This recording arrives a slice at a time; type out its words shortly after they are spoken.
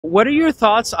What are your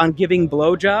thoughts on giving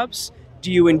blowjobs?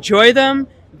 Do you enjoy them?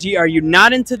 Are you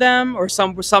not into them, or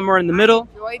somewhere in the middle?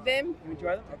 Enjoy them. You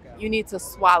enjoy them? Okay. You need to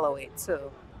swallow it too.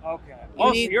 Okay.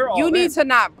 You need to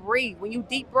not breathe. When you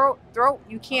deep throat,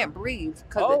 you can't breathe.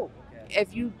 Because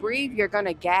if you breathe, you're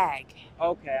gonna gag.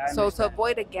 Okay. So to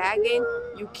avoid a gagging,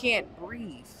 you can't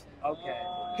breathe. Okay.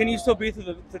 Can you still breathe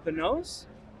through the nose?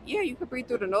 Yeah, you can breathe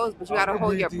through the nose, but you gotta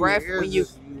hold your breath when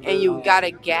you gotta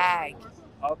gag.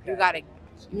 Okay. You gotta,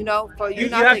 for you You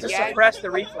not have to to gag. suppress the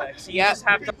reflex. You just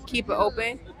have to Keep it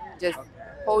open. Just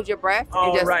hold your breath. Oh,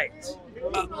 and just, right.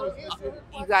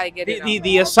 You gotta get it.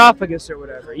 The esophagus or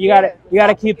whatever. You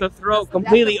gotta keep the throat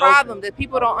completely That's the problem that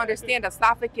people don't understand. The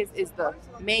esophagus is the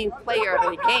main player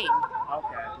of the game.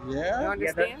 Okay. Yeah. You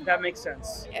understand? Yeah, that makes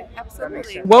sense. Yeah,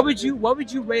 absolutely. What would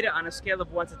you rate it on a scale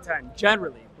of 1 to 10?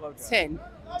 Generally, blowjob. 10.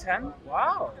 10?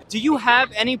 Wow. Do you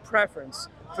have any preference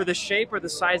for the shape or the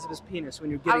size of his penis when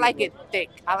you're getting? I like it thick.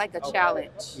 I like a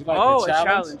challenge. You like a the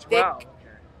challenge. Thick wow.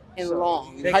 and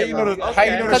long. How you know the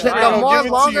Because the child more give it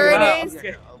to longer you? it is,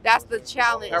 Okay. that's the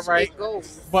challenge. All right. It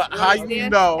goes. But how you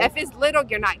understand? know? If it's little,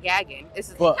 you're not gagging.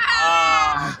 It's But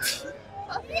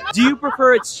Do you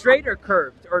prefer it straight or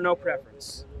curved, or no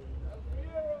preference?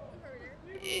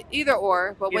 either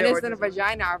or. But when Either it's or in a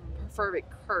vagina, I prefer it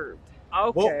curved.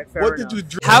 Okay, fair what enough. did you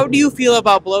drink? How do you feel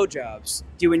about blowjobs?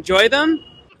 Do you enjoy them?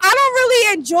 I don't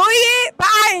really enjoy it, but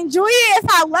I enjoy it if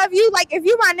I love you. Like, if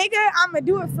you my nigga, I'm going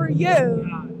to do it for you.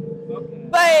 Okay.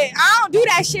 But I don't do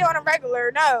that shit on a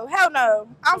regular. No, hell no.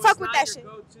 I don't fuck with that shit.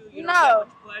 You No. don't get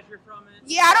much pleasure from it?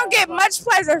 Yeah, I don't get much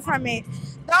pleasure from it.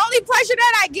 The only pleasure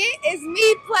that I get is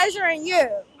me pleasuring you.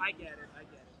 I get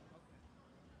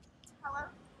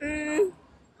it.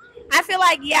 I feel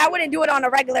like, I wouldn't do it on a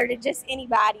regular to just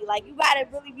anybody. Like, you got to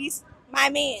really be my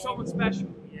man. Someone special.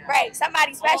 Yeah. Right,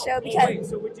 somebody special because... Wait,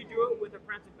 so would you do it with a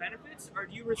friends with benefits, or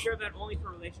do you reserve that only for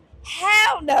relationships?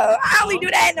 Hell no. I only do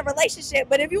that in a relationship.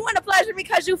 But if you want to pleasure me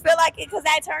because you feel like it, because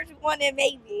that turns you on, then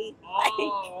maybe.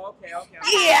 Oh, okay.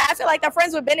 Yeah, I feel like the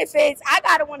friends with benefits, I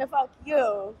gotta want to fuck you.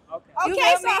 Okay.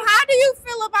 Okay, so how do you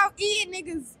feel about eating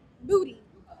niggas' booty?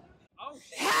 Oh,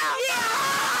 shit. Hell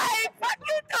yeah! Fuck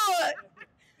you doing?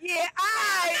 Yeah,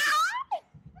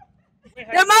 Wait,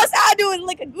 the most I do is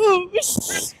lick a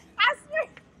goose. I swear.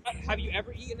 have you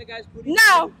ever eaten a guy's booty?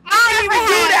 No, I don't even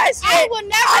do that shit. I will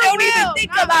never I don't will. even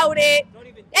think about it. Don't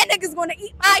even. That nigga's gonna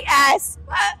eat my ass.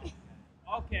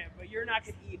 Okay, but you're not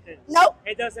gonna eat his. Nope.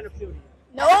 It doesn't appeal to you.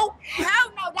 Nope.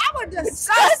 Hell no, that would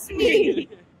Disgust me.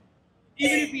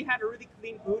 Even if he had a really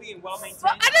clean booty and well maintained.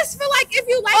 I just feel like if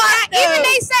you like Fuck that, even no.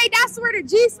 they say that's where the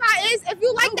G spot is. If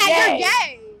you like that, gay. you're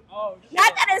gay. Oh, shit.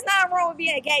 Not that there's nothing wrong with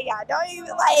being gay, y'all. Don't even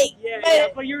like. Yeah,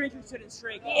 but you're interested in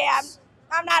straight guys. Yeah,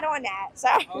 I'm not on that. So,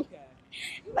 Okay.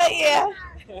 but yeah.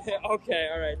 Okay,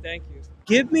 all right, thank you.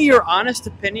 Give me your honest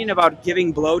opinion about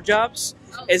giving blowjobs.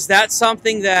 Is that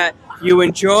something that you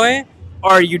enjoy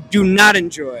or you do not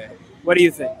enjoy? What do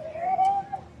you think?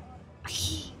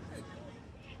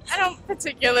 I don't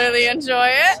particularly enjoy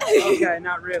it. Okay,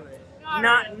 not really.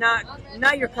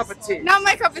 Not your cup of tea. Not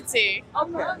my cup of tea.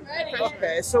 Okay.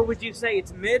 Okay, so would you say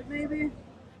it's mid, maybe?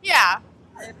 Yeah.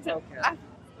 Okay.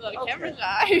 Look, camera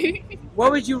shy.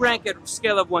 What would you rank it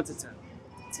scale of 1 to 10?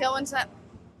 Tail and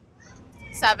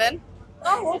 7.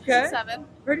 Oh, okay. 7.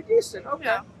 Pretty decent. Okay.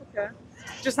 Yeah. Okay.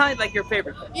 Just not like your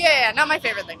favorite thing. Yeah, not my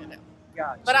favorite thing to do.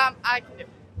 Gotcha. But I can do it.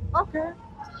 Okay.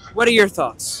 What are your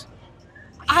thoughts?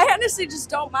 I honestly just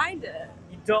don't mind it.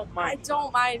 You don't I mind.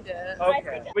 don't mind it.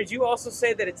 Okay. Would you also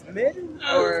say that it's mid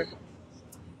or?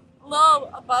 A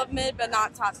little above mid, but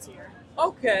not top tier.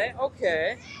 Okay.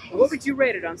 Okay. What would you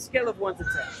rate it on scale of 1 to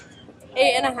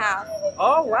 10? 8.5.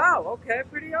 Oh wow. Okay.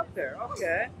 Pretty up there.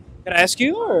 Okay. Can I ask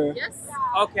you or? Yes.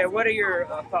 Okay. What are your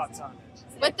thoughts on it?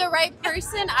 With the right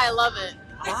person, I love it.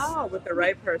 Ah, with the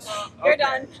right person. You're Okay.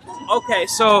 done. Okay.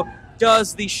 So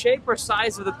does the shape or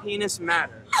size of the penis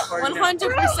matter? Or no?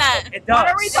 100%. It does. What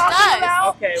are we talking does.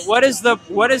 about? Okay. What is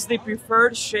the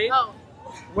preferred shape? Oh,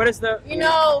 What is the you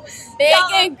know, big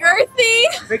and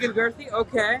girthy. big and girthy?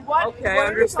 Okay. What- Okay. what are we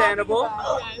Understandable.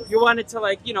 talking about? You want it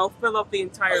to fill up the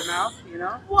entire mouth. You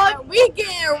know. What? We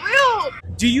getting real.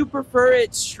 Do you prefer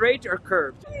it straight or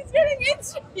curved? He's getting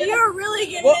into it. You're really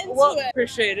getting Well, into it.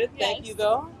 appreciate it. Thank Yes. you,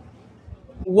 though.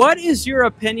 What is your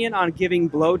opinion on giving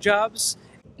blowjobs?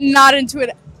 Not into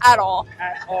it at all.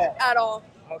 At all. At all.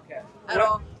 Okay. At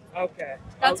all. Okay.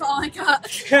 That's all I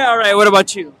got. All right. What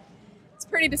about you? It's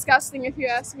pretty disgusting if you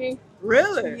ask me.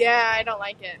 Really? Yeah, I don't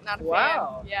like it. Not a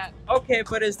Wow. fan. Yeah. Okay,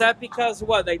 but is that because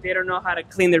what? Like they don't know how to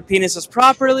clean their penises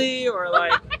properly, or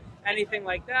like anything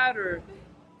like that, or?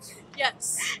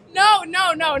 Yes. No,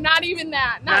 not even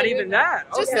that. Not even that.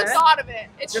 Okay. Just the thought of it.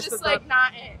 It's Just just, the like thought.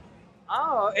 not it.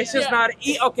 Oh, it's just not.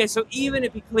 Okay, so even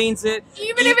if he cleans it,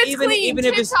 Even if it's clean, even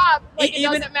if it's tip-top, like,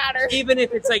 even- it doesn't matter. even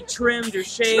if it's like trimmed or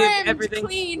shaved, Trimmed, everything.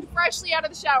 cleaned, freshly out of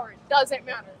the shower, it doesn't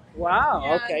matter. Wow.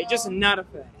 Yeah, Okay, no. just not a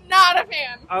fan. Not a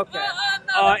fan. Okay.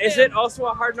 Not a Is fan. it also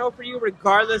a hard no for you,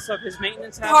 regardless of his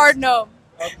maintenance habits? Hard no.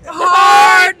 Okay.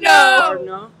 Hard no. Hard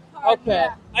no. Okay.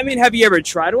 I mean, have you ever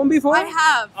tried one before? I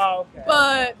have, Oh, okay.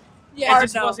 but yeah, it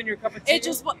just wasn't your cup of tea. It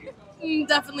just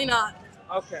definitely not.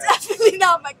 Okay. Definitely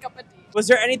not my cup of tea. Was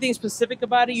there anything specific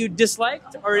about it you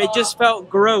disliked, or it just felt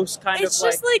gross, kind It's of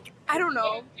just like I don't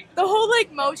know, the whole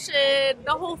like motion,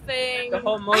 the whole thing. the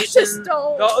whole motion, I just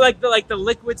don't. the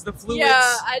liquids, the fluids,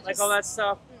 Yeah, like all that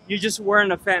stuff. You just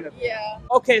weren't a fan of it. Yeah.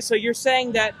 Okay, so you're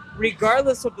saying that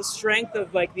regardless of the strength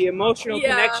of like the emotional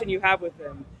Yeah. connection you have with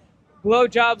him,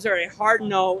 blowjobs are a hard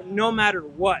no, no matter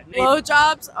what.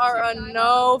 Blowjobs are a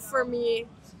no for me.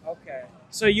 Okay,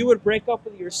 so you would break up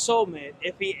with your soulmate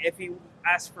if he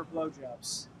asked for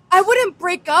blowjobs. I wouldn't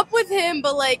break up with him,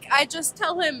 but like I just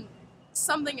tell him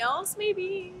something else,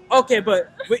 maybe. Okay,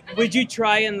 but would you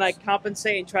try and like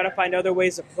compensate and try to find other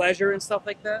ways of pleasure and stuff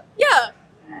like that? Yeah,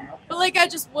 but like I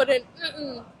just wouldn't.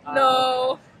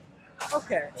 No.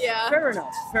 Okay. Yeah. Fair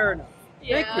enough. Fair enough.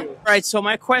 Yeah. Thank you. All right. So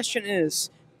my question is,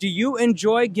 do you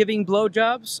enjoy giving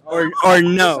blowjobs or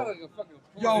no?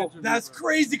 Yo, that's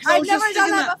crazy. 'Cause I I've was never just done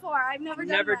thinking that before. I've never done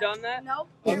Never that. done that? Nope.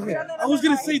 that. Never done that I was in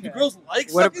my gonna life. say, do girls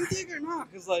like What sucking dick or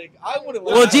not? Because like I wouldn't.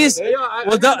 Well, geez. Yeah,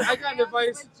 Well, I got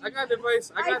advice. I got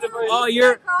advice. I do. Oh, Do you you're see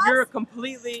our cross? you're a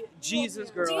completely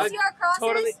Jesus girl. Do you see our crosses?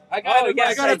 Totally. I got Oh, advice.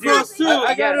 yes, I got I a do. cross too. I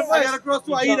got Yes. advice. I got a cross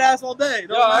too. I eat ass all day.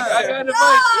 Yo, I got No,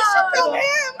 advice. you should tell him.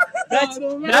 That's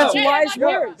matter. wise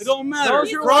words. It don't matter.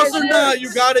 Those are Cross wise or not, words.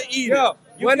 you gotta eat Yo,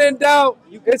 it. when in doubt,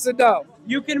 it's a doubt.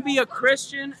 You can be a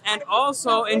Christian and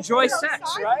also enjoy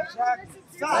sex,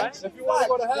 right? If you want to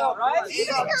go to hell, Right?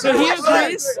 So he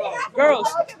agrees.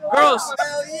 Girls.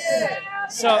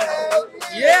 So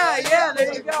yeah,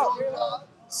 there you go.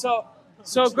 So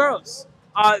girls,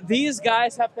 these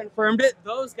guys have confirmed it.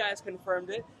 Those guys confirmed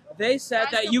it. They said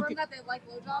that you can. That they like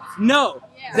blowjobs? No,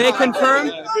 they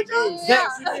confirmed. Good news.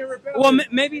 That, well,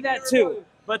 maybe that too.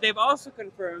 But they've also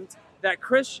confirmed that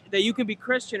that you can be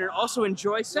Christian and also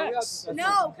enjoy sex.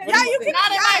 No. Yeah, you can.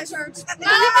 Not in my church.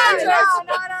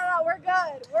 No. We're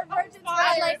good. We're virgins.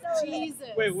 I like right? Jesus.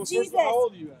 Wait, well, Jesus. first of all, how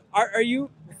old are you at? Are you?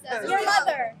 Your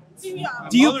mother.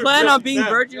 Do you plan on being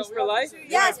virgins for life?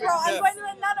 Yes, bro. I'm going to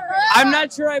another. I'm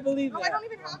not sure I believe I that. don't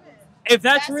even have it. If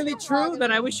that's really true,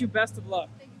 then I wish you best of luck.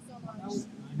 Thank you so much.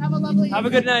 Have a lovely Have a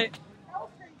good night.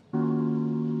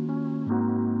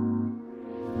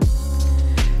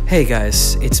 Hey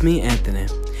guys, it's me, Anthony.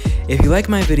 If you like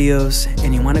my videos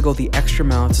and you want to go the extra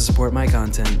mile to support my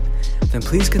content, then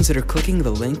please consider clicking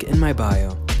the link in my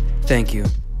bio. Thank you.